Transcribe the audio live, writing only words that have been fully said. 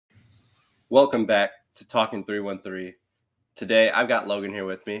Welcome back to Talking 313. Today, I've got Logan here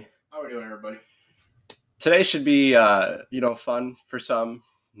with me. How we doing, everybody? Today should be, fun for some,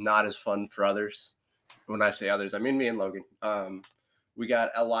 not as fun for others. When I say others, I mean me and Logan. We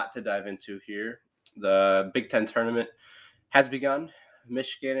got a lot to dive into here. The Big Ten tournament has begun.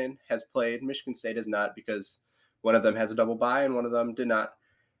 Michigan has played. Michigan State has not because one of them has a double bye and one of them did not.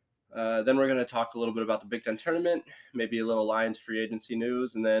 Then we're going to talk a little bit about the Big Ten tournament, maybe a little Lions free agency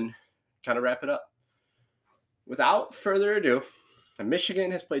news, and then kind of wrap it up. Without further ado,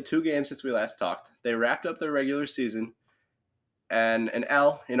 Michigan has played 2 games since we last talked. They wrapped up their regular season and an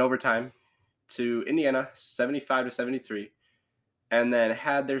L in overtime to Indiana, 75-73, and then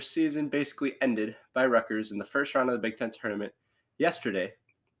had their season basically ended by Rutgers in the first round of the Big Ten tournament yesterday,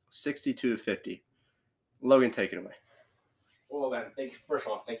 62-50. Logan, take it away. Well, then, first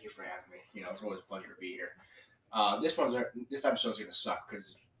of all, thank you for having me. It's always a pleasure to be here. This episode's going to suck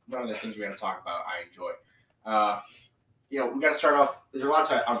because one of the things we're going to talk about I enjoy. We got to start off. There's a lot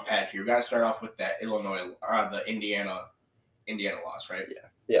to unpack here. We got to start off with that the Indiana loss, right?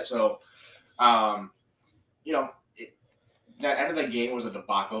 Yeah. So, that end of the game was a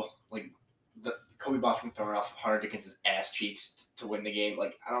debacle. Like the Kobe Bufkin throwing off Hunter Dickinson's ass cheeks to win the game.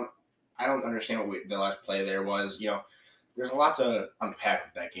 Like I don't understand what the last play there was. There's a lot to unpack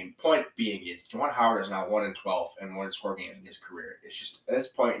with that game. Point being is Juwan Howard is now 1-12 and won score games in his career. It's just at this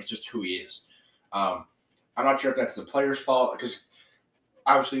point, it's just who he is. I'm not sure if that's the player's fault because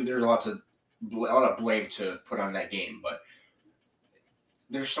obviously there's a lot of blame to put on that game, but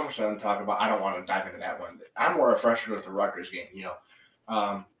there's so much to talk about. I don't want to dive into that one. I'm more frustrated with the Rutgers game.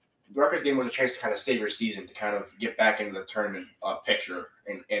 The Rutgers game was a chance to kind of save your season, to kind of get back into the tournament picture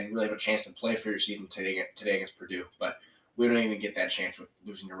and really have a chance to play for your season today against Purdue. But we don't even get that chance with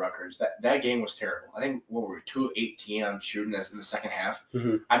losing to Rutgers. That game was terrible. I think, what were we, 2-18 on shooting in the second half?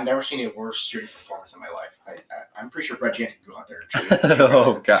 Mm-hmm. I've never seen a worse shooting performance in my life. I'm pretty sure Brett Jansen could go out there and shoot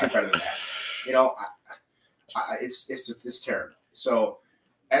better than that. It's terrible. So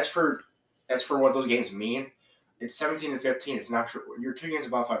as for what those games mean, it's 17-15. It's not true. You're 2 games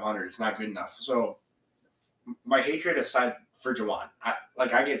above 500. It's not good enough. So my hatred aside for Juwan, I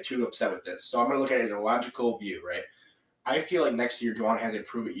get too upset with this. So I'm going to look at it as a logical view, right? I feel like next year Juwan has a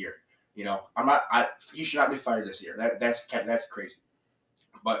prove-it year. He should not be fired this year. That's crazy.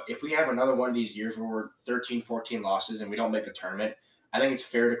 But if we have another one of these years where we're 13, 14 losses and we don't make the tournament, I think it's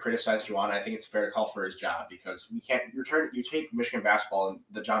fair to criticize Juwan. I think it's fair to call for his job because we can't. You take Michigan basketball and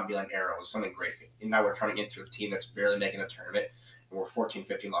the John Beilein era was something great, and now we're turning into a team that's barely making a tournament, and we're 14,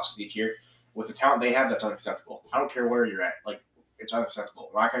 15 losses each year. With the talent they have, that's unacceptable. I don't care where you're at. It's unacceptable.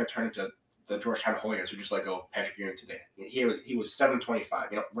 We're not going to turn into the Georgetown Hoyas who just let go of Patrick Ewing today. He was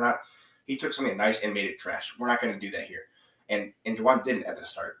 7-25. We're not. He took something nice and made it trash. We're not going to do that here. And Juwan didn't at the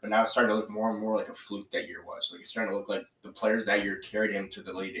start, but now it's starting to look more and more like a fluke that year was. It's starting to look like the players that year carried him to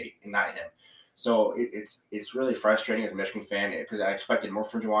the Elite Eight and not him. So it's really frustrating as a Michigan fan because I expected more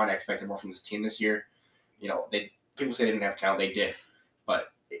from Juwan. I expected more from this team this year. People say they didn't have talent. They did.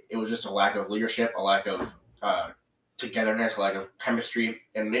 But it was just a lack of leadership, a lack of togetherness, a lack of chemistry.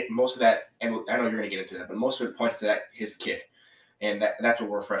 And most of that, and I know you're going to get into that, but most of it points to his kid. And that's what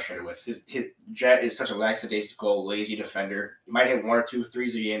we're frustrated with. His Jet is such a lackadaisical, lazy defender. He might hit 1 or 2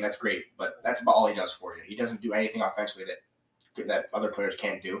 threes a game. That's great, but that's about all he does for you. He doesn't do anything offensively that other players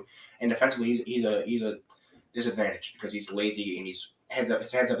can't do. And defensively, he's a disadvantage because he's lazy and he's heads up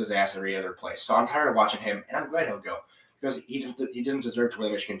his ass every other play. So I'm tired of watching him, and I'm glad he'll go because he doesn't deserve to wear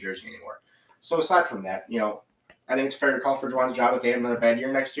the Michigan jersey anymore. So aside from that, I think it's fair to call for Juwan's job if they have another bad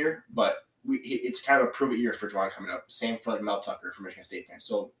year next year, but it's kind of a prove-it year for Juwan coming up. Same for Mel Tucker for Michigan State fans.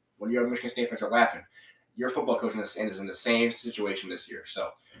 So when you have Michigan State fans are laughing, your football coach is in the same situation this year. So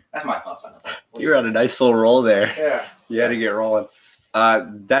that's my thoughts on it. You're on a nice little roll there. Yeah. You had to get rolling.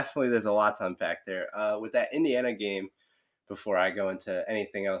 Definitely there's a lot to unpack there. With that Indiana game, before I go into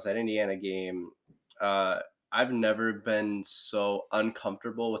anything else, that Indiana game, I've never been so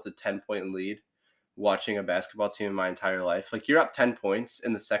uncomfortable with a 10-point lead watching a basketball team in my entire life. You're up 10 points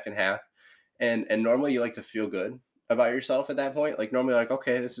in the second half. And normally you like to feel good about yourself at that point. Normally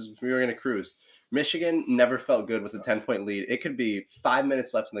okay, we were going to cruise. Michigan never felt good with a 10-point lead. It could be 5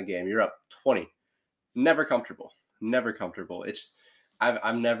 minutes left in the game. You're up 20. Never comfortable.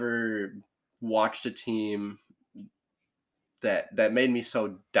 I've never watched a team that made me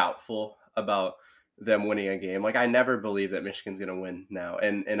so doubtful about them winning a game. I never believe that Michigan's going to win now.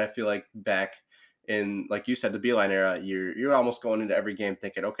 And I feel like back in, like you said, the Beilein era, you're almost going into every game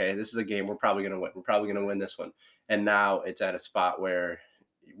thinking, okay, this is a game we're probably going to win. We're probably going to win this one. And now it's at a spot where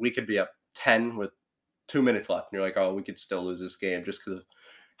we could be up 10 with 2 minutes left. And you're like, oh, we could still lose this game just because of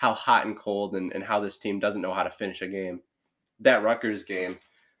how hot and cold and how this team doesn't know how to finish a game. That Rutgers game,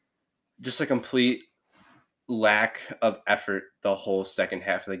 just a complete lack of effort the whole second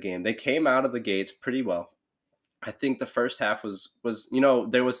half of the game. They came out of the gates pretty well. I think the first half was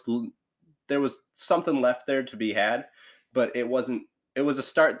there was something left there to be had, but it wasn't. It was a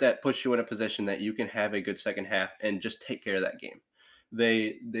start that puts you in a position that you can have a good second half and just take care of that game.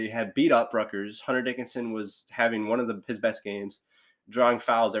 They had beat up Rutgers. Hunter Dickinson was having one of his best games, drawing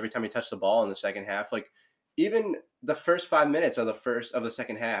fouls every time he touched the ball in the second half. Like even the first 5 minutes of the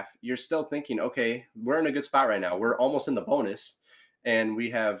second half, you're still thinking, okay, we're in a good spot right now. We're almost in the bonus, and we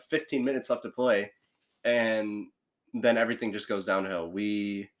have 15 minutes left to play, and then everything just goes downhill.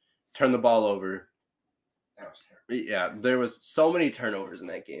 We turn the ball over. That was terrible. Yeah, there was so many turnovers in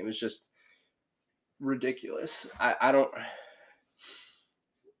that game. It's just ridiculous. I don't.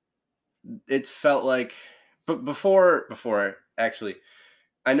 It felt like, but before actually,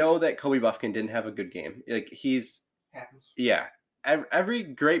 I know that Kobe Buffkin didn't have a good game. Like Happens. Yeah, every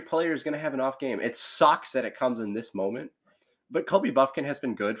great player is going to have an off game. It sucks that it comes in this moment, but Kobe Buffkin has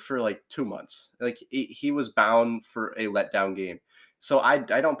been good for like 2 months. Like he was bound for a letdown game. So I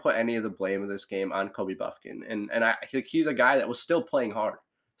don't put any of the blame of this game on Kobe Buffkin. And I think he's a guy that was still playing hard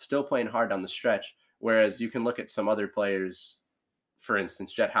down the stretch. Whereas you can look at some other players, for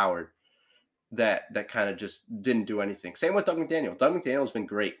instance, Jet Howard, that kind of just didn't do anything. Same with Doug McDaniel. Doug McDaniel's been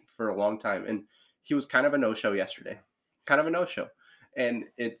great for a long time, and he was kind of a no-show yesterday. Kind of a no-show. And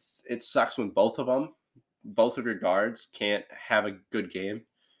it sucks when both of your guards can't have a good game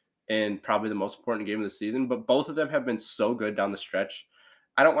and probably the most important game of the season, but both of them have been so good down the stretch.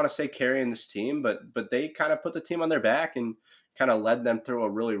 I don't want to say carrying this team, but they kind of put the team on their back and kind of led them through a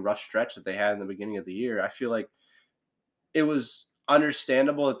really rough stretch that they had in the beginning of the year. I feel like it was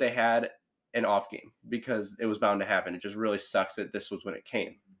understandable that they had an off game because it was bound to happen. It just really sucks that this was when it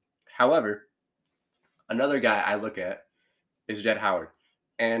came. However, another guy I look at is Jet Howard.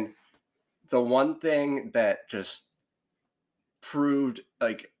 And the one thing that just proved,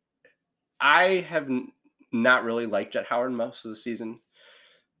 like, I have not really liked Jet Howard most of the season.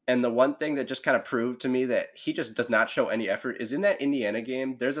 And the one thing that just kind of proved to me that he just does not show any effort is in that Indiana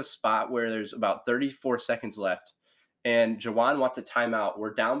game. There's a spot where there's about 34 seconds left, and Juwan wants a timeout.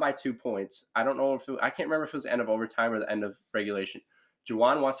 We're down by 2 points. I don't know I can't remember if it was the end of overtime or the end of regulation.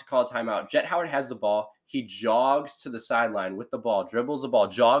 Juwan wants to call a timeout. Jet Howard has the ball. He jogs to the sideline with the ball, dribbles the ball,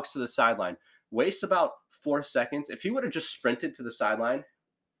 jogs to the sideline, wastes about 4 seconds. If he would have just sprinted to the sideline,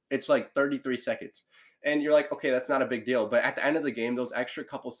 it's like 33 seconds. And you're like, okay, that's not a big deal. But at the end of the game, those extra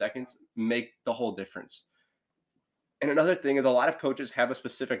couple seconds make the whole difference. And another thing is a lot of coaches have a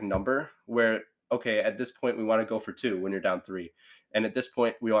specific number where, okay, at this point, we want to go for 2 when you're down 3. And at this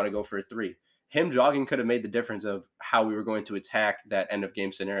point, we want to go for a 3. Him jogging could have made the difference of how we were going to attack that end of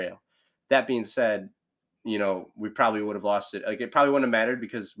game scenario. That being said, we probably would have lost it. Like, it probably wouldn't have mattered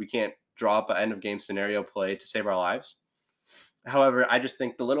because we can't draw up an end of game scenario play to save our lives. However, I just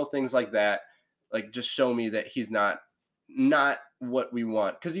think the little things like that, like, just show me that he's not what we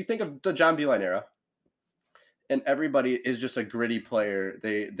want. Because you think of the John Beilein era, and everybody is just a gritty player.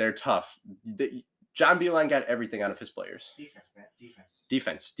 They're tough. John Beilein got everything out of his players. Defense, man.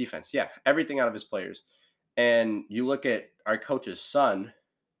 Defense. Yeah, everything out of his players. And you look at our coach's son,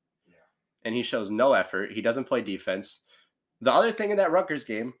 and he shows no effort. He doesn't play defense. The other thing in that Rutgers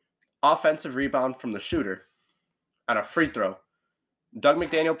game, offensive rebound from the shooter on a free throw. Doug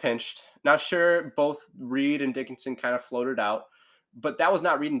McDaniel pinched. Now, sure, both Reed and Dickinson kind of floated out, but that was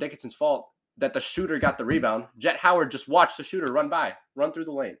not Reed and Dickinson's fault that the shooter got the rebound. Jet Howard just watched the shooter run through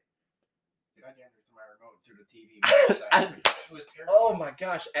the lane. I jammed my remote through the TV. It was terrible. Oh my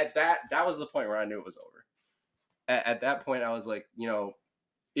gosh! At that was the point where I knew it was over. At that point, I was like,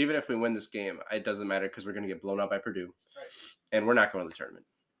 even if we win this game, it doesn't matter because we're going to get blown up by Purdue, and we're not going to the tournament.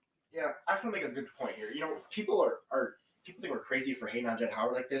 Yeah, I just want to make a good point here. People think we're crazy for hating on Jet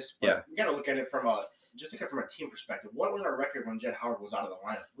Howard like this, but you got to look at it from a team perspective. What was our record when Jet Howard was out of the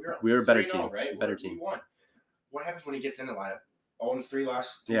lineup? We were a better team, right? Better team. We won. What happens when he gets in the lineup? 0-3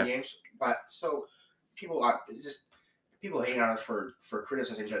 last 3 games. But so people hating on us for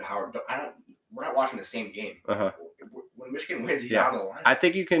criticizing Jet Howard. We're not watching the same game. When Michigan wins, he's out of the lineup. I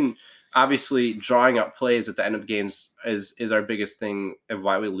think you can obviously drawing up plays at the end of games is our biggest thing of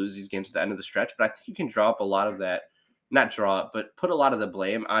why we lose these games at the end of the stretch. But I think you can draw up a lot of that. Not draw up, but put a lot of the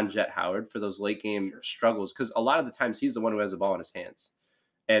blame on Jet Howard for those late game struggles, because a lot of the times he's the one who has the ball in his hands,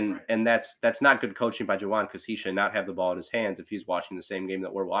 and that's not good coaching by Juwan, because he should not have the ball in his hands if he's watching the same game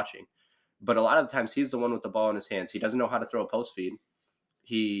that we're watching. But a lot of the times he's the one with the ball in his hands. He doesn't know how to throw a post feed.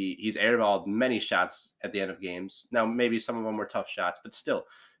 He's airballed many shots at the end of games. Now maybe some of them were tough shots, but still,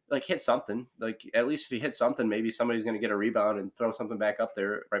 like hit something. Like at least if he hits something, maybe somebody's going to get a rebound and throw something back up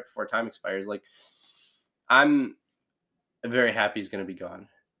there right before time expires. Like I'm very happy he's going to be gone.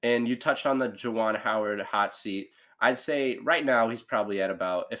 And you touched on the Juwan Howard hot seat. I'd say right now he's probably at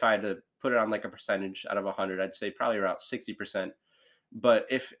about, if I had to put it on like a percentage out of 100, I'd say probably around 60%. But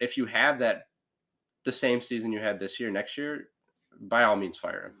if you have that the same season you had this year, next year, by all means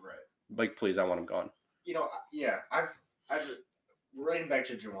fire him. Right. Like please, I want him gone. Yeah, I've relating back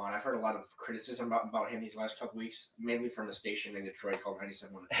to Juwan, I've heard a lot of criticism about him these last couple weeks, mainly from the station in Detroit called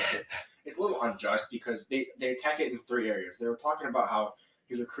 97.1. It's a little unjust because they attack it in 3 areas. They were talking about how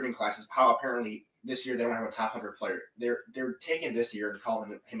he was recruiting classes, how apparently this year they don't have a top 100 player. They're taking this year and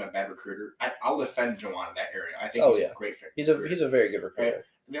calling him a bad recruiter. I'll defend Juwan in that area. I think he's a great fit. He's a very good recruiter. Right?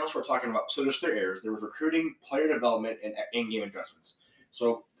 And they also were talking about, so there's 3 areas. There was recruiting, player development, and in-game adjustments.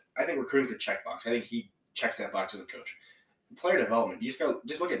 So I think recruiting could check box. I think he checks that box as a coach. Player development, you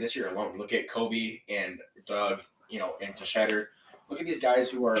just look at this year alone. Look at Kobe and Doug, and Tashedder. Look at these guys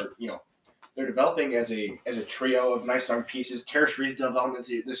who are, they're developing as a trio of nice young pieces. Terrace Reed's development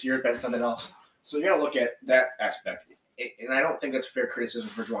this year has been something else. So you got to look at that aspect. And I don't think that's fair criticism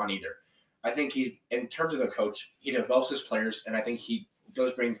for Juwan either. I think in terms of the coach, he develops his players, and I think he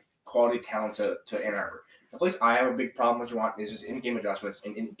does bring quality talent to Ann Arbor. The place I have a big problem with Juwan is his in-game adjustments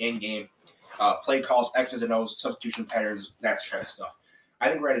and in-game play calls, X's and O's, substitution patterns, that kind of stuff. I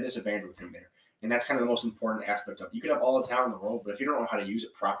think we're at a disadvantage with him there. And that's kind of the most important aspect of it. You can have all the talent in the world, but if you don't know how to use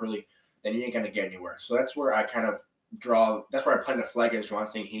it properly, then you ain't going to get anywhere. So that's where I kind of that's where I plant the flag as Juwan,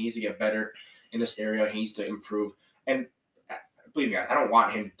 saying he needs to get better in this area. He needs to improve. And believe me, guys, I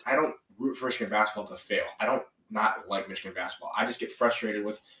don't root for Michigan basketball to fail. I don't not like Michigan basketball. I just get frustrated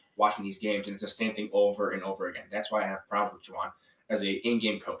with watching these games, and it's the same thing over and over again. That's why I have problems with Juwan as a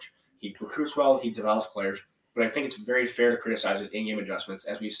in-game coach. He recruits well, he develops players, but I think it's very fair to criticize his in-game adjustments,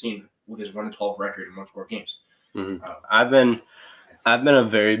 as we've seen with his 1-12 record in one-score games. Mm-hmm. I've been a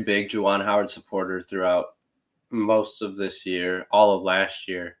very big Juwan Howard supporter throughout most of this year, all of last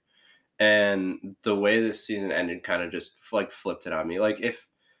year, and the way this season ended kind of just like flipped it on me. Like if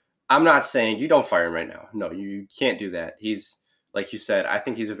I'm not saying you don't fire him right now, no, you can't do that. He's like you said, I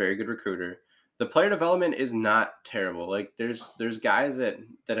think he's a very good recruiter. The player development is not terrible. Like there's guys that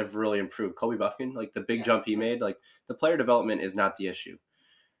have really improved. Kobe Buffkin, like the big jump he made, like the player development is not the issue.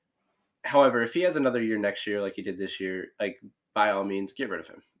 However, if he has another year next year like he did this year, like by all means, get rid of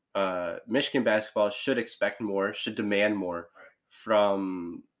him. Michigan basketball should expect more, should demand more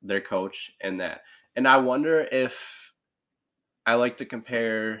from their coach and that. And I wonder if I like to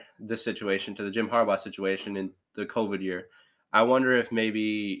compare this situation to the Jim Harbaugh situation in the COVID year. I wonder if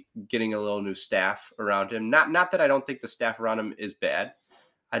maybe getting a little new staff around him, not that I don't think the staff around him is bad.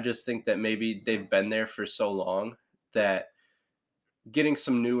 I just think that maybe they've been there for so long that getting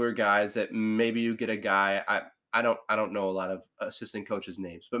some newer guys, that maybe you get a guy, I don't know a lot of assistant coaches'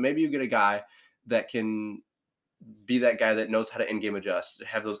 names, but maybe you get a guy that can be that guy that knows how to in-game adjust,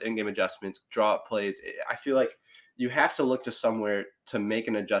 have those in-game adjustments, draw up plays. I feel like you have to look to somewhere to make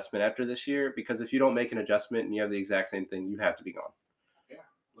an adjustment after this year, because if you don't make an adjustment and you have the exact same thing, you have to be gone. Yeah,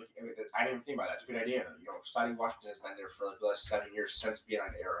 I didn't even think about that. It's a good idea. Scotty Washington has been there for the last 7 years since being on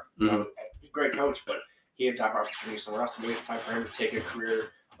the era. He's a great coach, but he had job opportunity somewhere else. Maybe it's time for him to take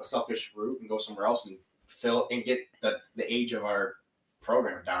a selfish route and go somewhere else and fill and get the age of our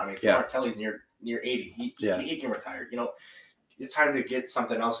program down. I mean, Martelli's near 80. He can retire. It's time to get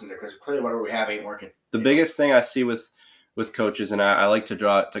something else in there, because clearly whatever we have ain't working. The biggest thing I see with coaches, and I like to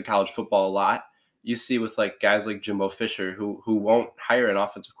draw it to college football a lot, you see with like guys like Jimbo Fisher who won't hire an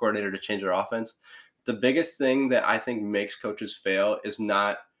offensive coordinator to change their offense. The biggest thing that I think makes coaches fail is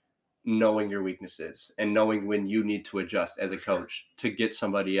not knowing your weaknesses and knowing when you need to adjust as a coach to get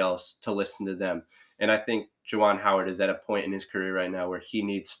somebody else to listen to them. And I think Juwan Howard is at a point in his career right now where he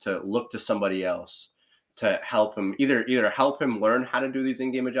needs to look to somebody else to help him, either help him learn how to do these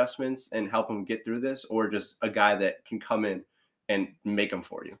in-game adjustments and help him get through this, or just a guy that can come in and make them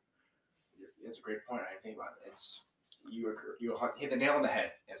for you. That's a great point. I didn't think about it. You hit the nail on the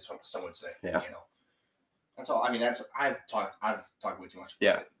head, as some would say. Yeah. That's all. I mean, I've talked way too much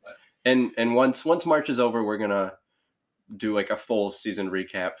about it. But. And once March is over, we're gonna do like a full season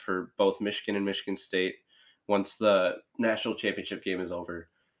recap for both Michigan and Michigan State once the national championship game is over.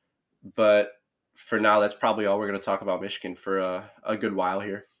 But for now, that's probably all we're going to talk about Michigan for a good while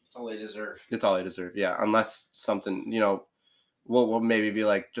here. It's all they deserve. It's all they deserve, yeah. Unless something, we'll maybe be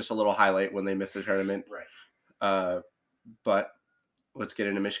like just a little highlight when they miss the tournament. Right. But let's get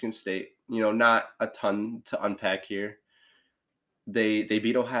into Michigan State. Not a ton to unpack here. They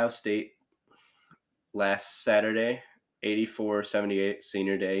beat Ohio State last Saturday. 84-78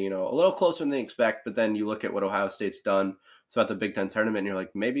 senior day, a little closer than they expect, but then you look at what Ohio State's done throughout the Big Ten tournament, and you're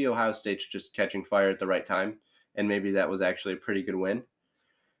like, maybe Ohio State's just catching fire at the right time, and maybe that was actually a pretty good win.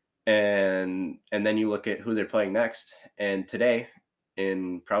 And then you look at who they're playing next, and today,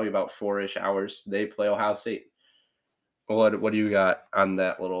 in probably about 4-ish hours, they play Ohio State. What do you got on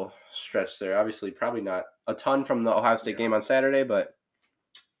that little stretch there? Obviously, probably not a ton from the Ohio State game on Saturday, but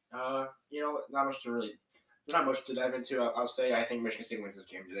not much to really, not much to dive into. I'll say I think Michigan State wins this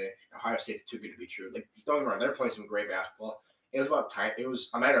game today. Ohio State's too good to be true. Like, don't get me wrong, they're playing some great basketball. It was about time. It was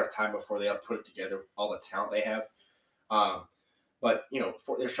a matter of time before they put it together. All the talent they have, but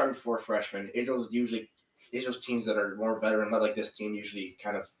they're starting 4 freshmen. Izzo's teams that are more veteran, like this team, usually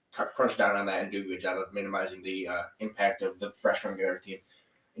kind of crunch down on that and do a good job of minimizing the impact of the freshman on their team.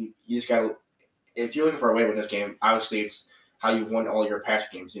 And you just got to, if you're looking for a way to win this game, obviously it's how you won all your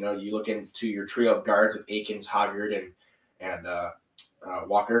past games. You look into your trio of guards with Akins, Hoggard, and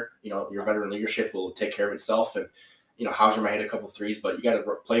Walker. Your veteran leadership will take care of itself. And Hauser might hit a couple threes, but you got to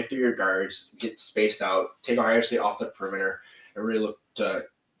play through your guards, get spaced out, take Ohio State off the perimeter, and really look to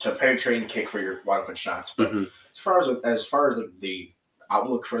penetrate and kick for your wide open shots. But as far as the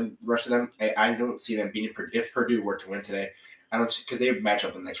outlook for the rest of them, I don't see them beating Purdue. If Purdue were to win today, I don't, because they would match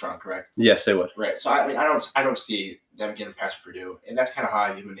up in the next round, correct? Yes, they would. Right. So I don't see them getting past Purdue, and that's kind of how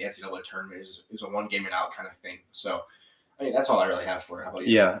I view the NCAA tournament. Is a 1 game and out kind of thing. So that's all I really have for it. How about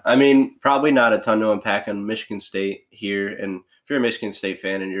you? Yeah, probably not a ton to unpack on Michigan State here. And if you're a Michigan State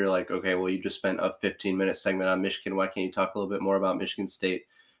fan and you're like, okay, well, you just spent a 15-minute segment on Michigan, why can't you talk a little bit more about Michigan State?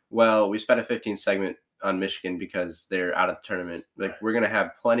 Well, we spent a 15 segment on Michigan because they're out of the tournament. We're going to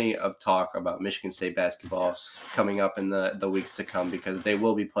have plenty of talk about Michigan State basketball coming up in the weeks to come, because they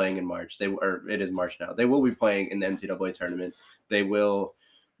will be playing in March. It is March now. They will be playing in the NCAA tournament. They will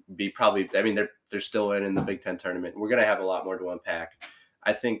be probably, they're still in the Big Ten tournament. We're going to have a lot more to unpack.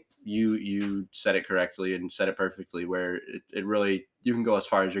 I think you said it correctly and said it perfectly, where it really, you can go as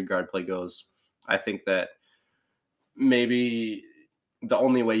far as your guard play goes. I think that maybe the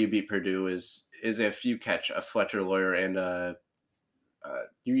only way you beat Purdue is if you catch a Fletcher Lawyer and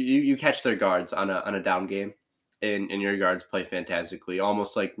you catch their guards on a down game, and your guards play fantastically,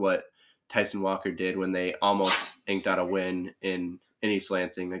 almost like what Tyson Walker did when they almost inked out a win in East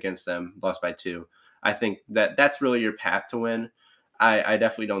Lansing against them, lost by 2. I think that's really your path to win. I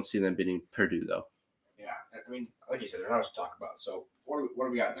definitely don't see them beating Purdue, though. Yeah, like you said, there's not much to talk about. So what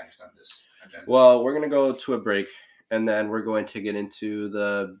do we got next on this agenda? Well, we're going to go to a break, and then we're going to get into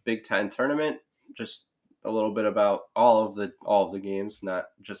the Big Ten tournament, just a little bit about all of the games, not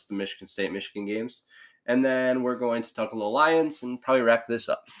just the Michigan State Michigan games. And then we're going to talk a little Lions and probably wrap this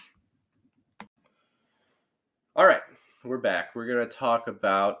up. All right, we're back. We're going to talk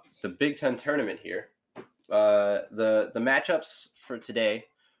about the Big Ten tournament here. The matchups for today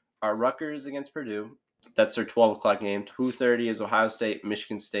are Rutgers against Purdue. That's their 12 o'clock game. 2:30 is Ohio State,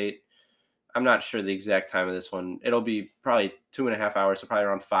 Michigan State. I'm not sure the exact time of this one. It'll be probably 2.5 hours, so probably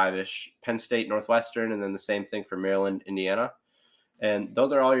around 5-ish. Penn State, Northwestern, and then the same thing for Maryland, Indiana. And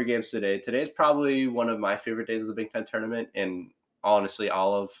those are all your games today. Today's probably one of my favorite days of the Big Ten tournament, and honestly,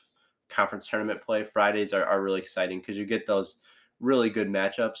 all of conference tournament play. Fridays are really exciting because you get those really good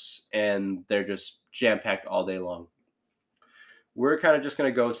matchups, and they're just jam-packed all day long. We're kind of just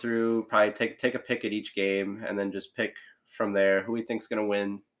going to go through, probably take a pick at each game, and then just pick from there who we think is going to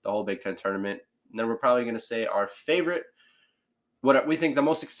win the whole Big Ten tournament. And then we're probably going to say our favorite, what we think the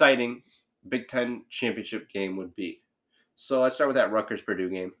most exciting Big Ten championship game would be. So let's start with that Rutgers-Purdue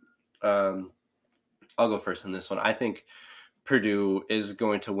game. I'll go first on this one. I think Purdue is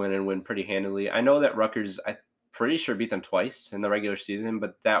going to win and win pretty handily. I know that Rutgers, I'm pretty sure, beat them twice in the regular season,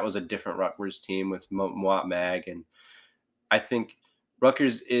 but that was a different Rutgers team with Moat Mag. And I think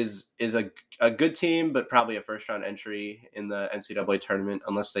Rutgers is a good team, but probably a first-round entry in the NCAA tournament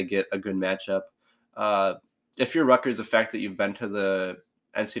unless they get a good matchup. If you're Rutgers, the fact that you've been to the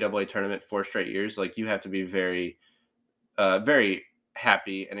NCAA tournament 4 straight years, you have to be very, very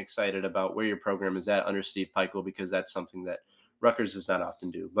happy and excited about where your program is at under Steve Pikiell, because that's something that Rutgers does not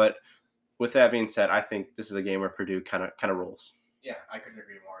often do. But with that being said, I think this is a game where Purdue kind of rolls. Yeah, I couldn't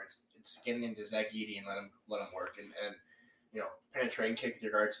agree more. It's getting into Zach Edey and let him work and penetrate and kick with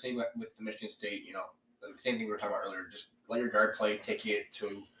your guard. Same with the Michigan State, the same thing we were talking about earlier. Just let your guard play, take it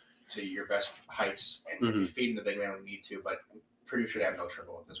to your best heights, and be feeding the big man when you need to. But Purdue should have no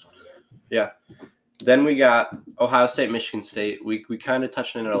trouble with this one today. Yeah. Then we got Ohio State, Michigan State. We kind of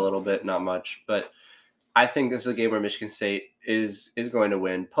touched on it a little bit, not much, but I think this is a game where Michigan State is going to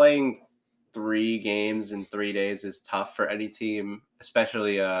win. Playing 3 games in 3 days is tough for any team,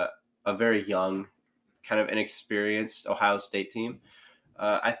 especially a very young kind of inexperienced Ohio State team.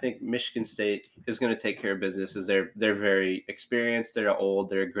 I think Michigan State is going to take care of business as they're very experienced. They're old.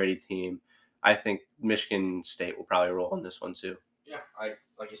 They're a gritty team. I think Michigan State will probably roll in this one too. Yeah,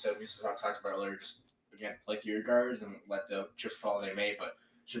 like you said, we talked about earlier. Just again, play through your guards and let the chips fall they may, but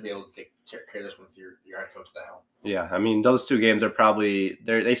should be able to take care of this one with your head coach at the helm. Yeah, I mean those two games are probably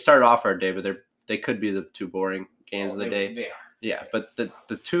they started off our day, but they could be the two boring games of the day. They are. Yeah, but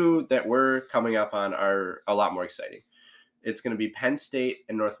the two that we're coming up on are a lot more exciting. It's going to be Penn State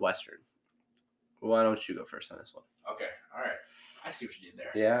and Northwestern. Why don't you go first on this one? Okay, all right. I see what you did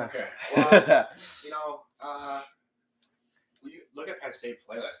there. Yeah. Okay. Well, we look at Penn State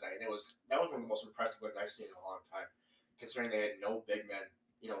play last night, and that was one of the most impressive ones I've seen in a long time, considering they had no big men.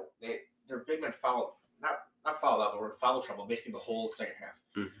 Their big men fouled, not fouled out, but were in foul trouble basically the whole second half.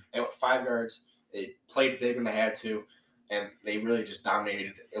 Mm-hmm. They went 5 guards. They played big when they had to, and they really just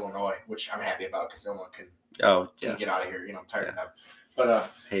dominated Illinois, which I'm happy about because Illinois can get out of here. I'm tired of them.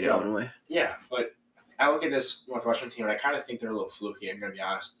 But hate Illinois. Yeah, but I look at this Northwestern team, and I kind of think they're a little fluky. I'm going to be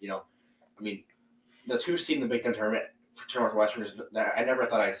honest. I mean, the 2 seed in the Big Ten tournament for Northwestern is I never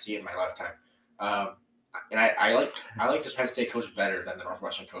thought I'd see it in my lifetime. And I like the Penn State coach better than the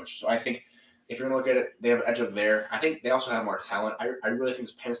Northwestern coach. So I think if you're going to look at it, they have an edge up there. I think they also have more talent. I really think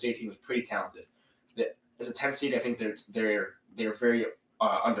this Penn State team is pretty talented. As a 10 seed, I think they're very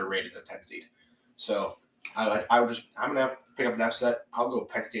underrated as a 10 seed. So I'm going to have to pick up an upset. I'll go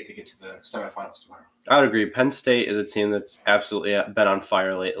Penn State to get to the semifinals tomorrow. I would agree. Penn State is a team that's absolutely been on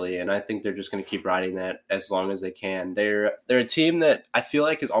fire lately, and I think they're just going to keep riding that as long as they can. They're a team that I feel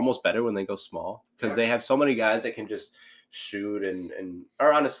like is almost better when they go small because they have so many guys that can just shoot and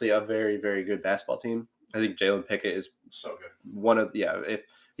are honestly a very, very good basketball team. I think Jalen Pickett is so good.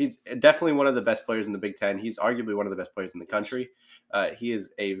 He's definitely one of the best players in the Big Ten. He's arguably one of the best players in the country. He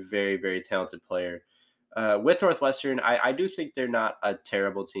is a very, very talented player. With Northwestern, I do think they're not a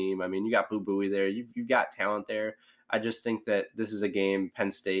terrible team. I mean, you got Boo Buie there. You've got talent there. I just think that this is a game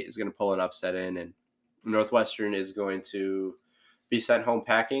Penn State is going to pull an upset in, and Northwestern is going to be sent home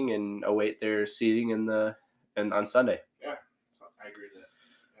packing and await their seeding on Sunday. Yeah, I agree with that.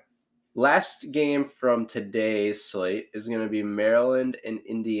 Yeah. Last game from today's slate is going to be Maryland and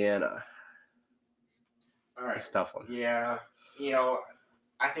Indiana. All right. It's a tough one. Yeah.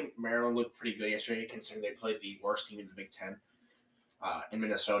 I think Maryland looked pretty good yesterday, considering they played the worst team in the Big Ten in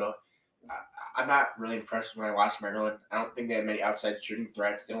Minnesota. I'm not really impressed when I watch Maryland. I don't think they have many outside shooting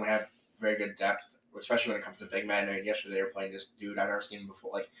threats. They don't have very good depth, especially when it comes to big men. I mean, yesterday they were playing this dude I've never seen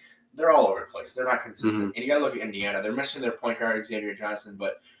before. Like, they're all over the place. They're not consistent. Mm-hmm. And you got to look at Indiana. They're missing their point guard, Xavier Johnson,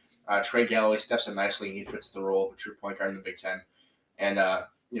 but Trey Galloway steps in nicely, and he fits the role of a true point guard in the Big Ten. And,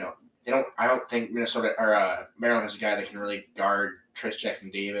 I don't think Minnesota or Maryland has a guy that can really guard Trayce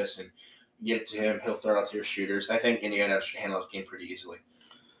Jackson-Davis and get it to him. He'll throw it out to your shooters. I think Indiana should handle this game pretty easily.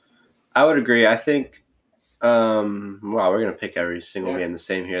 I would agree. I think, we're going to pick every single game the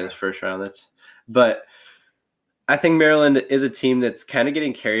same here in this first round. But I think Maryland is a team that's kind of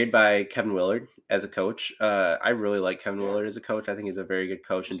getting carried by Kevin Willard as a coach. I really like Kevin Willard as a coach. I think he's a very good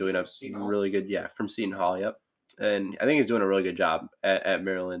coach and doing a really good, from Seton Hall, yep. And I think he's doing a really good job at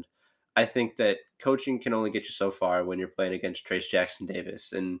Maryland. I think that coaching can only get you so far when you're playing against Trayce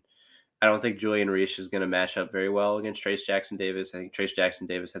Jackson-Davis. And I don't think Julian Reese is going to match up very well against Trayce Jackson-Davis. I think Trayce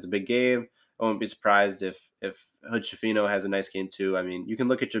Jackson-Davis has a big game. I won't be surprised if Hood Schifino has a nice game too. I mean, you can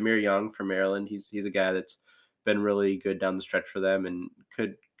look at Jameer Young from Maryland. He's a guy that's been really good down the stretch for them and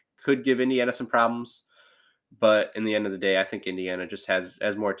could give Indiana some problems. But in the end of the day, I think Indiana just has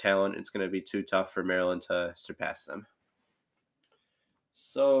more talent. It's going to be too tough for Maryland to surpass them.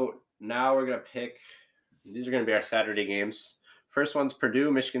 So now we're going to pick – these are going to be our Saturday games. First one's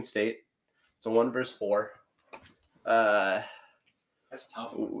Purdue, Michigan State. It's a 1-4. That's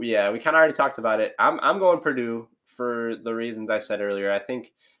tough. Yeah, we kind of already talked about it. I'm going Purdue for the reasons I said earlier. I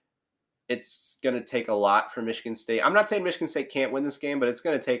think it's going to take a lot for Michigan State. I'm not saying Michigan State can't win this game, but it's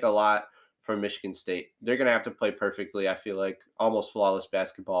going to take a lot for Michigan State. They're going to have to play perfectly, I feel like, almost flawless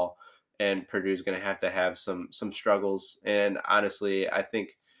basketball, and Purdue's going to have some struggles. And honestly, I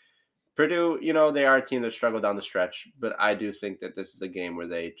think Purdue, they are a team that struggled down the stretch, but I do think that this is a game where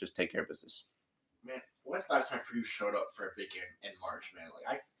they just take care of business. Man, when's the last time Purdue showed up for a big game in March,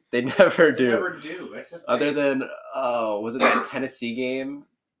 man? They never do. They never do. That's the thing. Other than, was it that Tennessee game?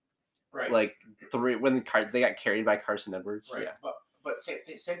 Right. Like when they got carried by Carson Edwards. Right. Yeah. But same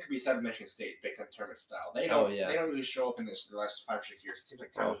could be said of Michigan State, Big Ten tournament style. They don't really show up in this in the last 5 or 6 years. It seems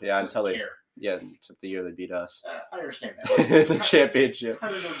like until they care. Yeah, except the year they beat us. I understand that. The championship.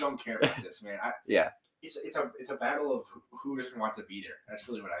 Kind of don't care about this, man. It's a battle of who doesn't want to be there. That's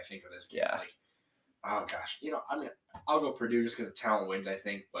really what I think of this game. Yeah. Oh gosh, I mean, I'll go Purdue just because the talent wins. I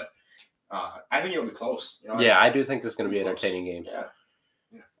think, but I think it'll be close. Yeah, I do think this is going to be an entertaining game. Yeah.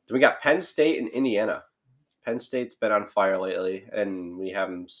 So we got Penn State and Indiana. Penn State's been on fire lately, and we have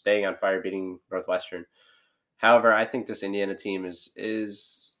them staying on fire, beating Northwestern. However, I think this Indiana team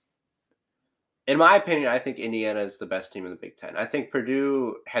is, in my opinion, I think Indiana is the best team in the Big Ten. I think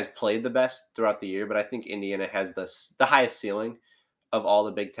Purdue has played the best throughout the year, but I think Indiana has the highest ceiling of all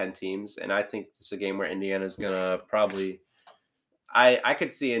the Big Ten teams, and I think this is a game where Indiana's going to probably – I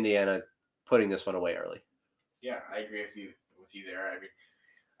could see Indiana putting this one away early. Yeah, I agree with you there. I mean,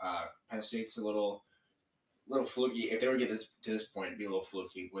 Penn State's a little fluky. If they were to get to this point, it'd be a little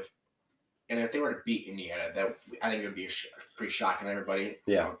fluky and if they were to beat Indiana, I think it would be pretty shocking to everybody.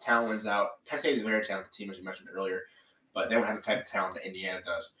 Yeah. Talent wins out. Penn State is a very talented team, as you mentioned earlier, but they don't have the type of talent that Indiana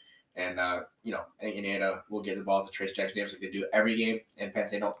does. And I think Indiana will get the ball to Trace Jackson Davis like they do every game, and Penn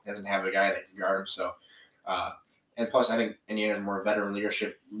State doesn't have a guy that can guard him. So, and plus, I think Indiana has more veteran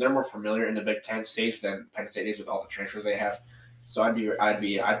leadership. They're more familiar in the Big Ten stage than Penn State is with all the transfers they have. So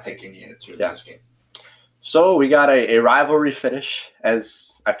I'd pick Indiana too in this game. So we got a rivalry finish,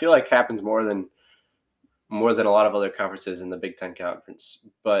 as I feel like happens more than a lot of other conferences in the Big Ten Conference.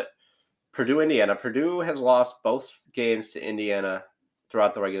 But Purdue, Indiana. Purdue has lost both games to Indiana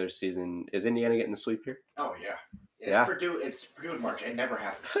throughout the regular season. Is Indiana getting the sweep here? Oh yeah. It's Purdue in March. It never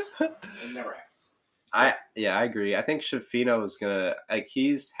happens. It never happens. I agree. I think Schifino is gonna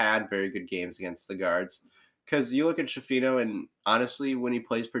he's had very good games against the guards. Because you look at Schifino, and honestly, when he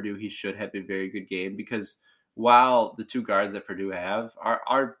plays Purdue, he should have a very good game. Because while the two guards that Purdue have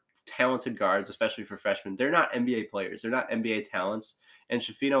are talented guards, especially for freshmen, they're not NBA players. They're not NBA talents. And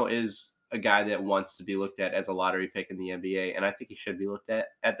Schifino is a guy that wants to be looked at as a lottery pick in the NBA, and I think he should be looked at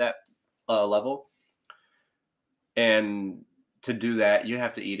that level. And to do that, you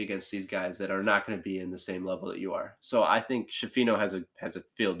have to eat against these guys that are not going to be in the same level that you are. So I think Schifino has a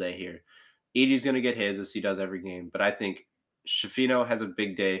field day here. Edey's going to get his, as he does every game, but I think Schifino has a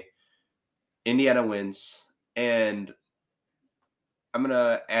big day. Indiana wins, and I'm going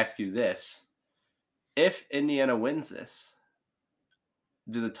to ask you this. If Indiana wins this,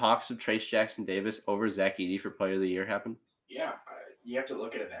 do the talks of Trace Jackson Davis over Zach Edey for Player of the Year happen? Yeah, you have to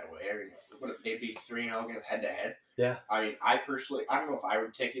look at it that way. They'd be 3-0 against head-to-head. Yeah. I mean, I personally, I don't know if I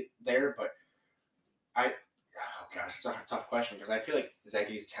would take it there, but it's a tough question because I feel like Zach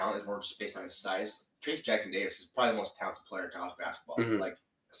Edey's talent is more just based on his size. Trace Jackson Davis is probably the most talented player in college basketball. Mm-hmm.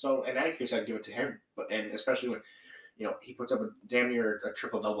 So in that case, I'd give it to him. And especially when, he puts up a damn near a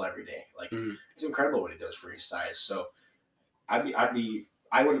triple double every day. It's incredible what he does for his size. So I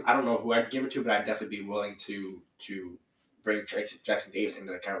don't know who I'd give it to, but I'd definitely be willing to bring Trace Jackson Davis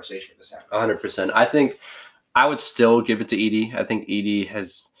into the conversation if this happens. 100%. I think I would still give it to Edey. I think Edey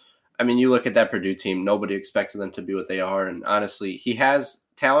has. I mean, you look at that Purdue team, nobody expected them to be what they are. And honestly, he has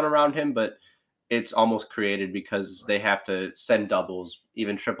talent around him, but it's almost created because they have to send doubles,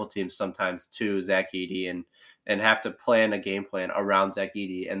 even triple teams sometimes to Zach Edey and have to plan a game plan around Zach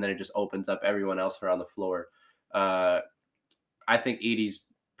Edey. And then it just opens up everyone else around the floor. I think Edey's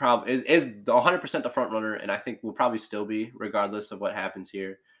probably is 100% the front runner, and I think will probably still be regardless of what happens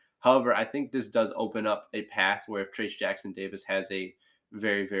here. However, I think this does open up a path where if Trace Jackson Davis has a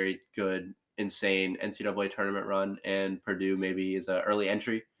very, very good, insane NCAA tournament run, and Purdue maybe is an early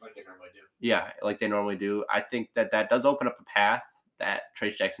entry. Like they normally do. Yeah, like they normally do. I think that does open up a path that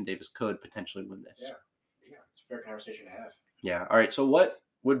Trace Jackson Davis could potentially win this. Yeah, it's a fair conversation to have. Yeah, all right. So what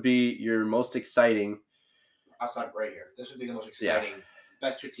would be your most exciting? I'll start right here. This would be the most exciting,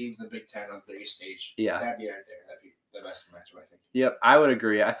 best two teams in the Big Ten on the East stage. Yeah. That'd be right there. That'd be the best matchup, I think. Yep, I would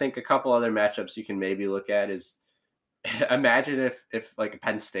agree. I think a couple other matchups you can maybe look at is imagine if like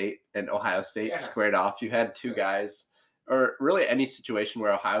Penn State and Ohio State squared off. You had two guys, or really any situation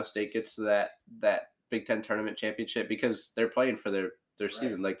where Ohio State gets to that Big Ten tournament championship, because they're playing for their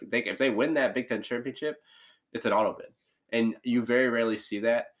season. Like if they win that Big Ten championship, it's an auto bid, and you very rarely see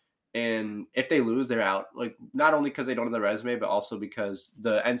that. And if they lose, they're out. Like not only because they don't have the resume, but also because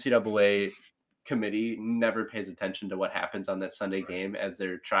the NCAA committee never pays attention to what happens on that Sunday game as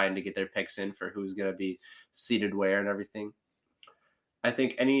they're trying to get their picks in for who's going to be seated where and everything. I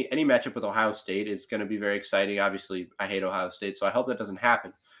think any matchup with Ohio State is going to be very exciting. Obviously, I hate Ohio State, so I hope that doesn't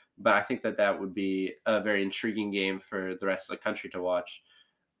happen. But I think that would be a very intriguing game for the rest of the country to watch.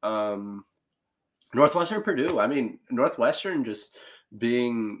 Northwestern, Purdue. I mean, Northwestern just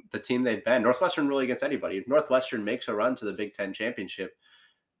being the team they've been. Northwestern really against anybody. If Northwestern makes a run to the Big Ten championship,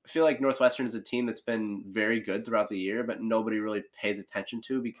 I feel like Northwestern is a team that's been very good throughout the year, but nobody really pays attention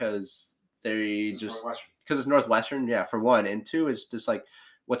to because it's Northwestern, yeah, for one. And two, it's just like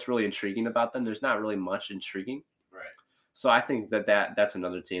what's really intriguing about them. There's not really much intriguing. Right. So I think that's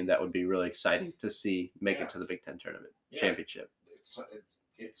another team that would be really exciting to see make Yeah. it to the Big Ten tournament championship.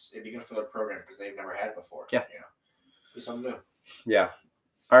 It'd be good for their program because they've never had it before. Yeah. Be something new. Yeah.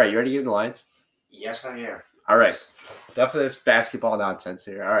 All right, you ready to get in the lines? Yes, I am. All right. Enough of this basketball nonsense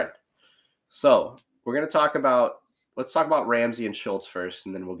here. All right. So we're gonna let's talk about Ramsey and Schultz first,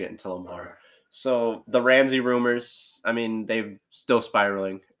 and then we'll get into Lamar. Right. So the Ramsey rumors, I mean, they've still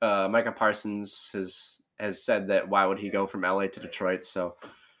spiraling. Micah Parsons has said that why would he go from LA to Detroit? So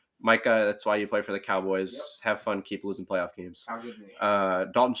Micah, that's why you play for the Cowboys. Yep. Have fun, keep losing playoff games. Sounds good to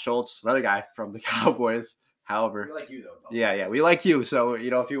me. Dalton Schultz, another guy from the Cowboys. However, We like you though. Dalton. Yeah, we like you. So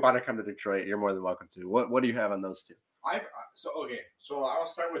if you want to come to Detroit, you're more than welcome to. What do you have on those two? So I'll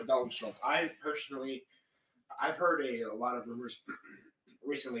start with Dalton Schultz. I've heard a lot of rumors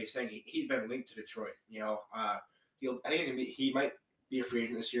recently saying he's been linked to Detroit. I think he might be a free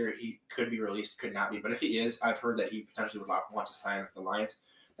agent this year. He could be released, could not be. But if he is, I've heard that he potentially would want to sign with the Lions.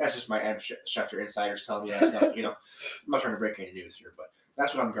 That's just my Adam Schefter insiders telling me that stuff. I'm not trying to break any news here, but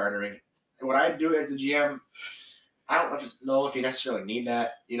that's what I'm garnering. And what I do as a GM, I don't know if you necessarily need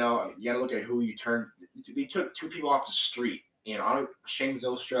that. You got to look at who you turn. They took two people off the street. Shane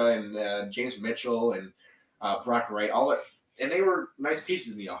Zylstra and James Mitchell and Brock Wright, all that, and they were nice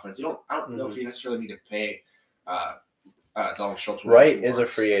pieces in the offense. I don't know if you necessarily need to pay Dalton Schultz. Wright is a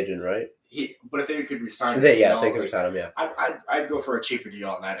free agent, right? But if they could resign him, they could resign him. Yeah, I'd go for a cheaper deal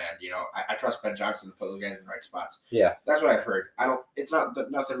on that end. I trust Ben Johnson to put those guys in the right spots. Yeah, that's what I've heard. It's not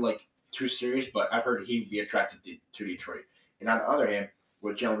nothing like too serious, but I've heard he'd be attracted to Detroit. And on the other hand,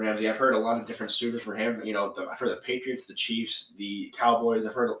 with Jalen Ramsey, I've heard a lot of different suitors for him. I've heard the Patriots, the Chiefs, the Cowboys.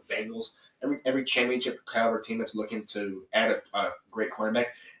 I've heard the Bengals. Every championship caliber team that's looking to add a great cornerback.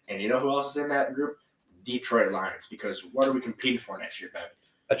 And you know who else is in that group? Detroit Lions. Because what are we competing for next year, Ben?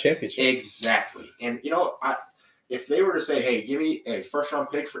 A championship. Exactly. And if they were to say, hey, give me a first-round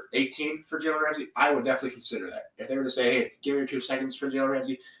pick for 18 for Jalen Ramsey, I would definitely consider that. If they were to say, hey, give me your 2 seconds for Jalen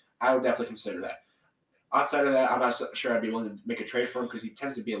Ramsey, I would definitely consider that. Outside of that, I'm not sure I'd be willing to make a trade for him because he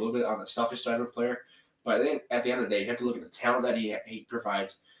tends to be a little bit on the selfish side of a player. But then at the end of the day, you have to look at the talent that he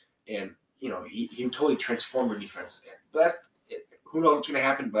provides. And, he totally transformed our defense. But who knows what's going to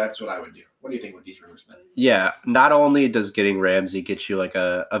happen, but that's what I would do. What do you think with these rumors, Ben? Yeah, not only does getting Ramsey get you like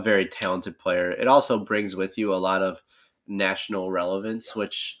a very talented player, it also brings with you a lot of national relevance,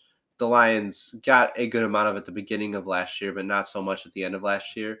 which the Lions got a good amount of at the beginning of last year, but not so much at the end of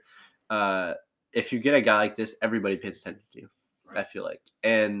last year. If you get a guy like this, everybody pays attention to you, right. I feel like.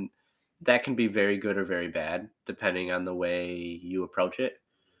 And that can be very good or very bad, depending on the way you approach it.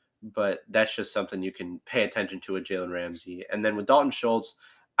 But that's just something you can pay attention to with Jalen Ramsey. And then with Dalton Schultz,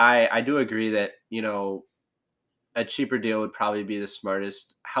 I do agree that, a cheaper deal would probably be the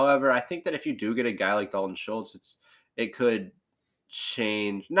smartest. However, I think that if you do get a guy like Dalton Schultz, it could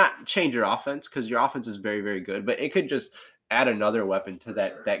not change your offense because your offense is very, very good, but it could just add another weapon to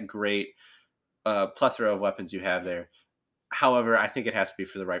that great plethora of weapons you have there. However, I think it has to be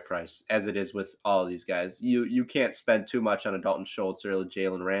for the right price, as it is with all of these guys. You can't spend too much on a Dalton Schultz or a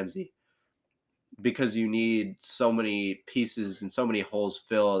Jalen Ramsey because you need so many pieces and so many holes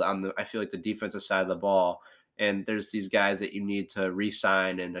filled on I feel like the defensive side of the ball. And there's these guys that you need to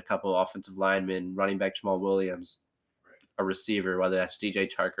re-sign and a couple of offensive linemen, running back Jamal Williams, a receiver, whether that's DJ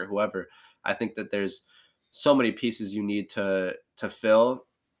Chark or whoever. I think that there's so many pieces you need to fill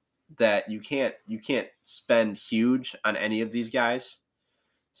that you can't spend huge on any of these guys.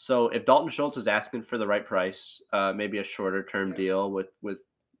 So if Dalton Schultz is asking for the right price, maybe a shorter term deal with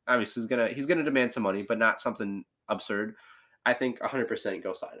obviously he's gonna demand some money, but not something absurd. I think 100%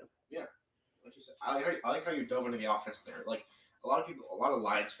 go sign him. Yeah, like you said, I like how you dove into the offense there. Like a lot of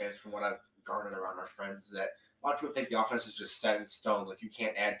Lions fans, from what I've garnered around our friends, is that a lot of people think the offense is just set in stone. Like you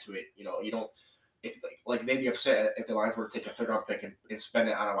can't add to it. You don't. If like they'd be upset if the Lions were to take a 3rd-round pick and spend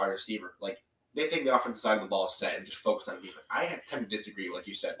it on a wide receiver. Like they think the offensive side of the ball is set and just focus on defense. I tend to disagree, like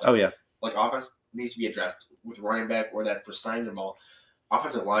you said. Like offense needs to be addressed with running back or that for signing the ball.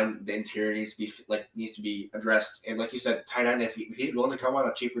 Offensive line, the interior needs to be addressed. And like you said, tight end, if he's willing to come on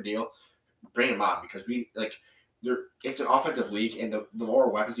a cheaper deal, bring him on because it's an offensive league, and the more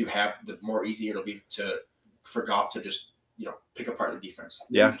weapons you have, the more easy it'll be for Goff to just pick apart the defense.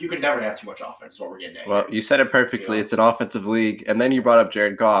 Yeah. You can never have too much offense, is what we're getting at. Well, you said it perfectly. It's an offensive league. And then you brought up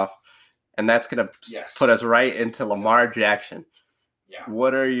Jared Goff, and that's going to put us right into Lamar Jackson. Yeah.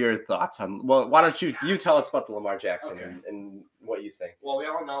 What are your thoughts on – well, why don't you talell us about the Lamar Jackson and what you think? Well, we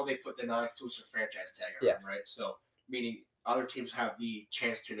all know they put the non-exclusive franchise tag on him, right? So, meaning other teams have the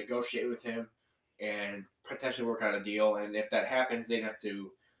chance to negotiate with him and potentially work out a deal. And if that happens, they'd have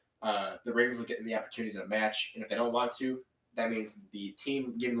to the Ravens would get the opportunity to match. And if they don't want to, that means the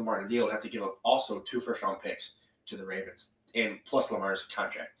team giving Lamar the deal would have to give up also 2 first-round picks to the Ravens, and plus Lamar's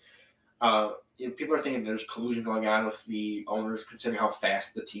contract. People are thinking there's collusion going on with the owners, considering how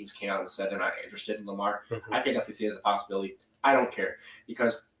fast the teams came out and said they're not interested in Lamar. Mm-hmm. I can definitely see it as a possibility. I don't care,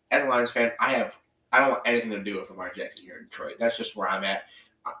 because as a Lions fan, I don't want anything to do with Lamar Jackson here in Detroit. That's just where I'm at.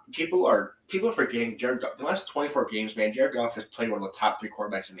 People are forgetting Jared Goff. The last 24 games, man, Jared Goff has played one of the top 3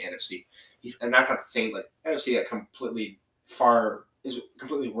 quarterbacks in the NFC. And that's not to say like NFC is completely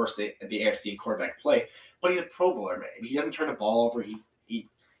worse than the AFC in quarterback play, but he's a Pro Bowler, man. He doesn't turn the ball over. He's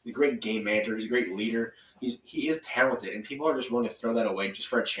a great game manager. He's a great leader. He is talented, and people are just willing to throw that away just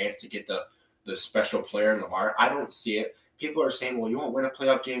for a chance to get the special player in Lamar. I don't see it. People are saying, well, you won't win a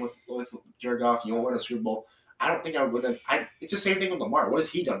playoff game with Jared Goff. You won't win a Super Bowl. I don't think I would win. It's the same thing with Lamar. What has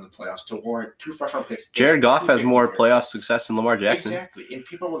he done in the playoffs to warrant 2 first-round picks? Jared Goff has more playoff success than Lamar Jackson. Exactly, and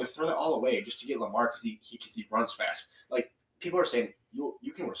people want to throw that all away just to get Lamar because he runs fast. Like, people are saying, you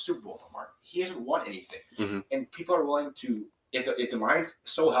can win a Super Bowl with Lamar. He hasn't won anything. Mm-hmm. And people are willing to, if the Lions,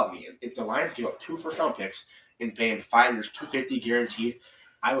 so help me, if the Lions give up 2 first-round picks and pay him 5 years, $250 guaranteed,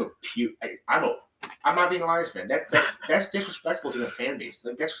 I would puke. I'm not being a Lions fan. That's disrespectful to the fan base.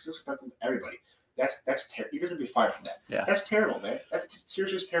 Like, that's disrespectful to everybody. That's terrible. You're going to be fired from that. Yeah. That's terrible, man. That's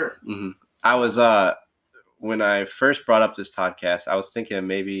seriously terrible. Mm-hmm. I was when I first brought up this podcast, I was thinking of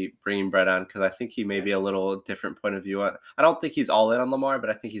maybe bringing Brett on because I think he may be a little different point of view. I don't think he's all in on Lamar, but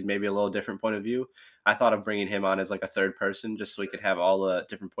I think he's maybe a little different point of view. I thought of bringing him on as like a third person just so we could have all the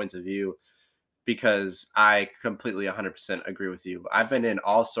different points of view, because I completely 100% agree with you. I've been in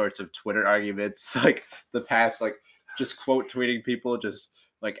all sorts of Twitter arguments like the past, like just quote tweeting people, just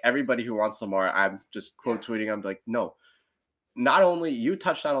like everybody who wants Lamar, I'm just quote tweeting. I'm like, no, not only you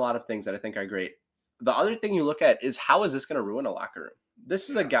touched on a lot of things that I think are great. The other thing you look at is how is this going to ruin a locker room?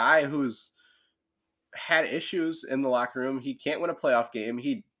 This is a guy who's had issues in the locker room. He can't win a playoff game.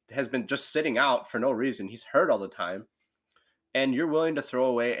 He has been just sitting out for no reason. He's hurt all the time. And you're willing to throw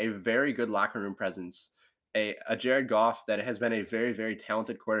away a very good locker room presence. A Jared Goff that has been a very, very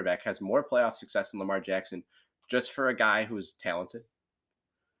talented quarterback, has more playoff success than Lamar Jackson, just for a guy who's talented.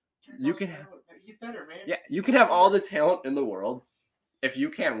 You can have, he's better, man. Yeah, you can have all the talent in the world. If you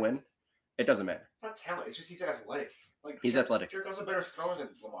can't win, it doesn't matter. It's not talent. It's just he's athletic. Like, he's athletic. Jared Goff's a better thrower than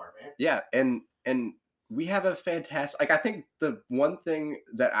Lamar, man. Yeah, and we have a fantastic. Like, I think the one thing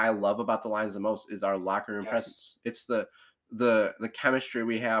that I love about the Lions the most is our locker room presence. It's the chemistry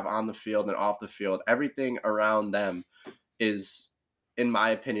we have on the field and off the field. Everything around them is, in my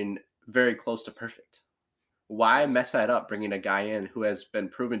opinion, very close to perfect. Why mess that up bringing a guy in who has been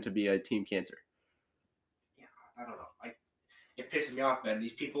proven to be a team cancer? Yeah, I don't know. It pisses me off, man.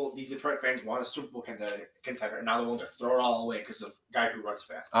 These Detroit fans want a Super Bowl contender, and now they're willing to throw it all away because of a guy who runs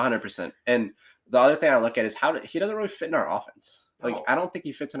fast. 100%. And the other thing I look at is he doesn't really fit in our offense. Like, I don't think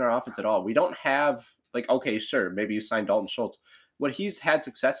he fits in our offense at all. We don't have, like, okay, sure, maybe you signed Dalton Schultz. What he's had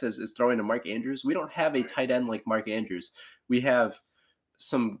success is throwing to Mark Andrews. We don't have a tight end like Mark Andrews. We have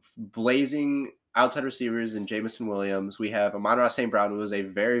some blazing outside receivers in Jameson Williams. We have Amon-Ra St. Brown, who is a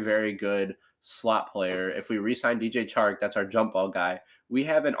very, very good slot player. If we re-sign DJ Chark, that's our jump ball guy. We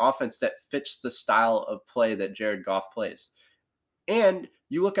have an offense that fits the style of play that Jared Goff plays. And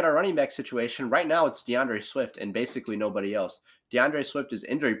you look at our running back situation, right now it's DeAndre Swift and basically nobody else. DeAndre Swift is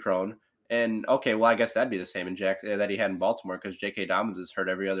injury prone. And okay, well, I guess that'd be the same in Jackson that he had in Baltimore because J.K. Dobbins is hurt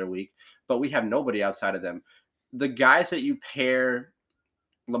every other week. But we have nobody outside of them. The guys that you pair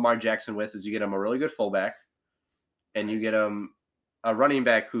Lamar Jackson with is you get him a really good fullback, and you get him a running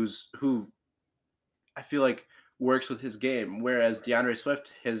back who I feel like works with his game, whereas DeAndre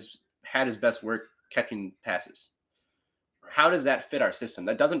Swift has had his best work catching passes. How does that fit our system?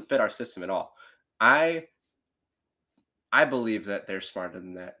 That doesn't fit our system at all. I believe that they're smarter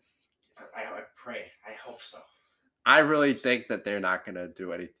than that. I pray. I hope so. I really think that they're not going to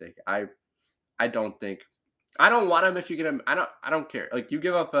do anything. I don't think. I don't want him if you get him. I don't care. Like, you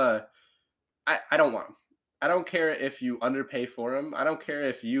give up I don't want him. I don't care if you underpay for him. I don't care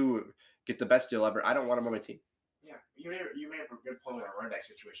if you get the best deal ever. I don't want him on my team. Yeah, you made a good point with our running back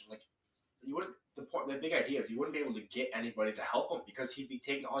situation. Like, you wouldn't. The big idea is you wouldn't be able to get anybody to help him because he'd be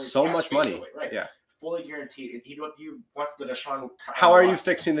taking all your so much money away, right? Yeah, fully guaranteed. And he wants the Deshaun. How are you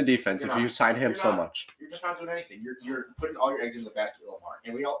fixing the defense if you sign him so much? You're just not doing anything. You're putting all your eggs in the basket, Lamar,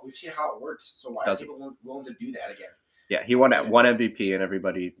 and we've seen how it works. So why are people willing to do that again? Yeah, he won one MVP and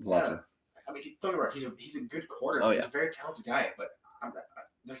everybody loves him. I mean, don't get me wrong. He's a good quarterback. Oh, yeah. He's a very talented guy, but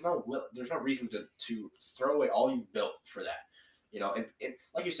there's no reason to throw away all you've built for that. You know, and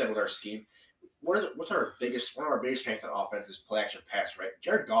like you said with our scheme, what's one of our biggest strengths on offense is play action pass, right?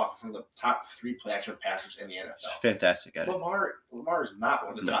 Jared Goff is one of the top 3 play action passers in the NFL. Fantastic at it. Lamar is not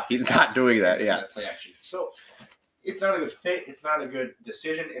one of the top. He's not doing that. Yeah. Play action. So it's not a good fit. It's not a good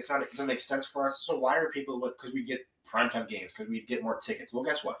decision. It doesn't make sense for us. So why are people? Because we get primetime games. Because we get more tickets. Well,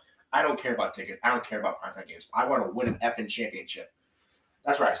 guess what? I don't care about tickets. I don't care about primetime games. I want to win an effing championship.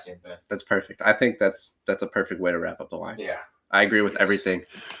 That's where I stand, Ben. That's perfect. I think that's a perfect way to wrap up the line. Yeah. I agree with everything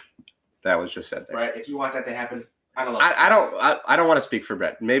that was just said there. Right. If you want that to happen, I don't know. I don't want to speak for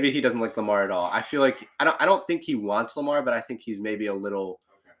Brett. Maybe he doesn't like Lamar at all. I feel like I don't think he wants Lamar, but I think he's maybe a little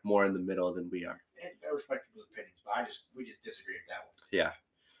more in the middle than we are. And I respect people's opinions, but we just disagree with that one. Yeah.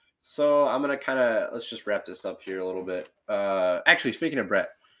 So I'm gonna let's just wrap this up here a little bit. Actually, speaking of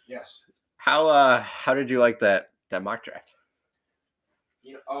Brett, yes. How did you like that mock draft?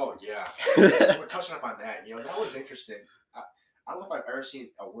 Oh yeah, we're touching up on that. That was interesting. I don't know if I've ever seen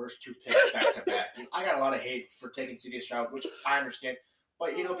a worse 2 picks back to back. I got a lot of hate for taking C.J. Stroud, which I understand.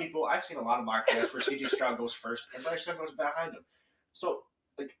 But people, I've seen a lot of mock drafts where C.J. Stroud goes first and Bryce Young goes behind him. So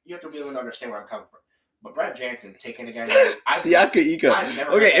you have to be able to understand where I'm coming from. But Brad Jansen taking a guy Siaka Ika.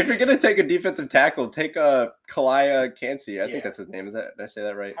 Okay, if you're gonna take a defensive tackle, take a Kalaya Cansey. I think that's his name. Did I say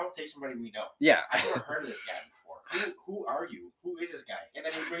that right? I would take somebody we know. Yeah. I've never heard of this guy before. Who are you? Who is this guy? And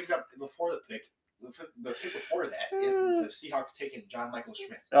then he brings up before the pick. The pick before that is the Seahawks taking John Michael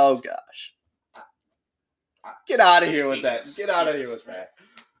Schmidt. Oh gosh. Get out of here with that. Get out of here with that.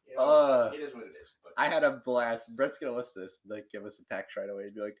 It is what it is. But I had a blast. Brett's gonna list this. Give us a text right away.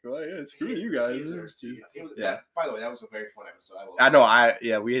 Be like, "Oh yeah, screw you guys." By the way, that was a very fun episode. I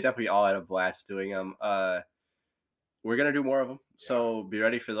know. We definitely all had a blast doing them. We're gonna do more of them, so be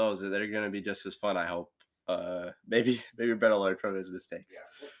ready for those. They're gonna be just as fun. I hope. Maybe Brett will learn from his mistakes.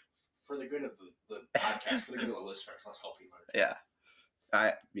 Yeah. For the good of the podcast, for the good of the listeners, let's help you learn.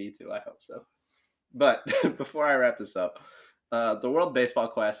 Yeah, me too. I hope so. But before I wrap this up. The World Baseball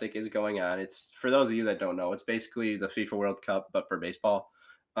Classic is going on. It's for those of you that don't know, it's basically the FIFA World Cup, but for baseball.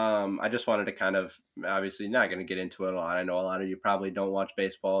 I just wanted to kind of, obviously not going to get into it a lot. I know a lot of you probably don't watch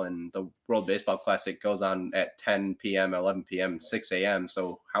baseball, and the World Baseball Classic goes on at 10 p.m., 11 p.m., 6 a.m.,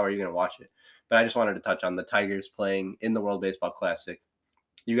 so how are you going to watch it? But I just wanted to touch on the Tigers playing in the World Baseball Classic.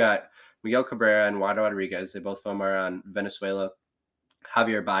 You got Miguel Cabrera and Juan Rodriguez. They both of them are on Venezuela.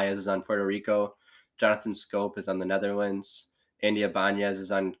 Javier Baez is on Puerto Rico. Jonathan Scope is on the Netherlands. Andy Ibanez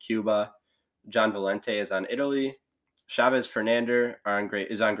is on Cuba. John Valente is on Italy. Chavez Fernander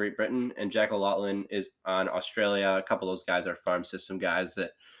is on Great Britain. And Jack O'Loughlin is on Australia. A couple of those guys are farm system guys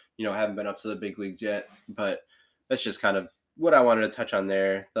that, haven't been up to the big leagues yet. But that's just kind of what I wanted to touch on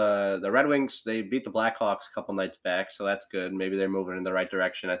there. The Red Wings, they beat the Blackhawks a couple nights back, so that's good. Maybe they're moving in the right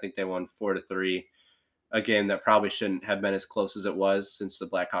direction. I think they won 4-3. A game that probably shouldn't have been as close as it was since the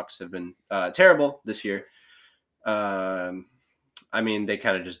Blackhawks have been terrible this year. They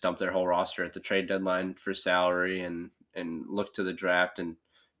kind of just dumped their whole roster at the trade deadline for salary and looked to the draft and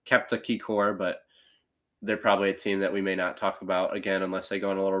kept the key core, but they're probably a team that we may not talk about again unless they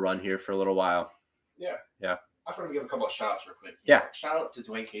go on a little run here for a little while. Yeah. Yeah. I just want to give a couple of shout outs real quick. Yeah. Shout out to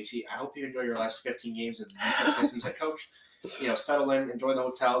Dwayne Casey. I hope you enjoy your last 15 games as the Detroit Pistons head coach. Settle in, enjoy the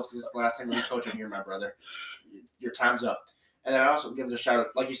hotels because it's the last time you're coaching here, my brother. Your time's up. And then I also give a shout out,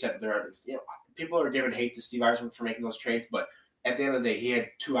 like you said, there are people are giving hate to Steve Yzerman for making those trades, but at the end of the day, he had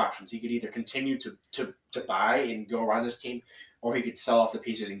 2 options. He could either continue to buy and go around this team, or he could sell off the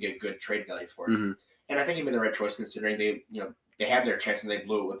pieces and get good trade value for it. Mm-hmm. And I think he made the right choice considering they had their chance and they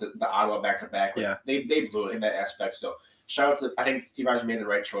blew it with the Ottawa back-to-back. Yeah. They blew it in that aspect. So shout out to, I think Steve Yzerman made the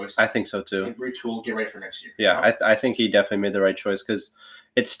right choice. I think so too. And retool, get ready for next year. Yeah, I think he definitely made the right choice because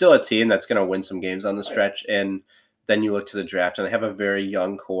it's still a team that's going to win some games on the stretch. Oh, yeah. And then you look to the draft and they have a very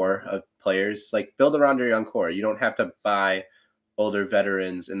young core of players. Like, build around your young core. You don't have to buy older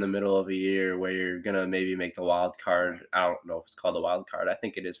veterans in the middle of a year where you're going to maybe make the wild card. I don't know if it's called a wild card. I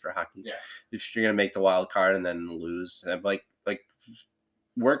think it is for hockey. Yeah. If you're going to make the wild card and then lose, like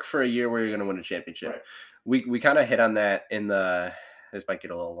work for a year where you're going to win a championship. Right. We kind of hit on that in the – this might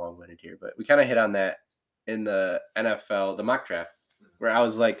get a little long-winded here, but we kind of hit on that in the NFL, the mock draft, where I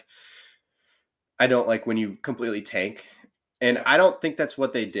was like, I don't like when you completely tank. And I don't think that's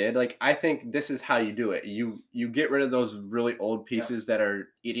what they did. Like, I think this is how you do it. You get rid of those really old pieces that are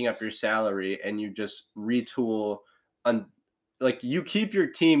eating up your salary, and you just retool. Like, you keep your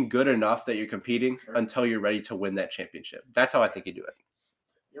team good enough that you're competing until you're ready to win that championship. That's how I think you do it.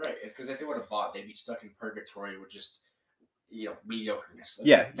 You're right. Because if they would have bought, they'd be stuck in purgatory with just, mediocreness.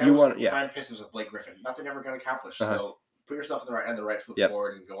 Like, Prime Pistons with Blake Griffin. Nothing ever got accomplished. Uh-huh. So put yourself on the right foot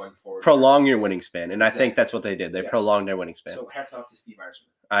forward and going forward. Prolong your winning span. And I think that's what they did. They prolonged their winning span. So hats off to Steve Yzerman.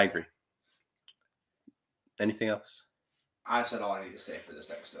 I agree. Anything else? I said all I need to say for this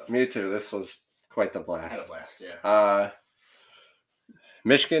episode. Me too. This was quite the blast. I had a blast, yeah.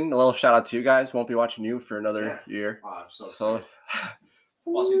 Michigan, a little shout out to you guys. Won't be watching you for another year. I'm so excited.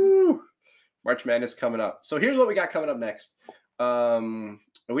 Fall season. March Madness coming up. So here's what we got coming up next.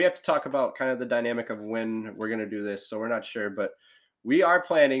 We have to talk about kind of the dynamic of when we're going to do this. So we're not sure, but we are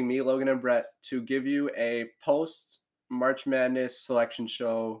planning, me, Logan, and Brett, to give you a post March Madness selection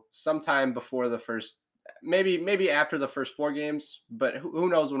show sometime before the first, maybe after the first 4 games, but who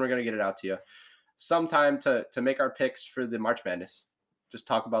knows when we're going to get it out to you. Sometime to make our picks for the March Madness. Just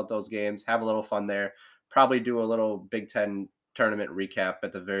talk about those games, have a little fun there. Probably do a little Big Ten tournament recap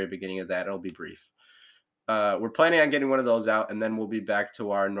at the very beginning of that. It'll be brief. We're planning on getting one of those out, and then we'll be back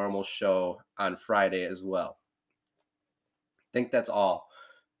to our normal show on Friday as well. I think that's all.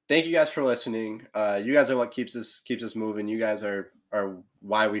 Thank you guys for listening. You guys are what keeps us moving. You guys are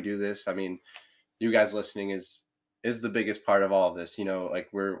why we do this. I mean, you guys listening is the biggest part of all of this. You know, like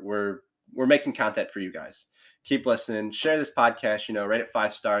we're making content for you guys. Keep listening. Share this podcast. You know, rate it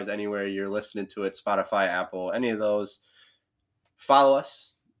 5 stars anywhere you're listening to it. Spotify, Apple, any of those. Follow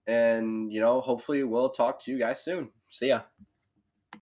us, and you know, hopefully we'll talk to you guys soon. See ya.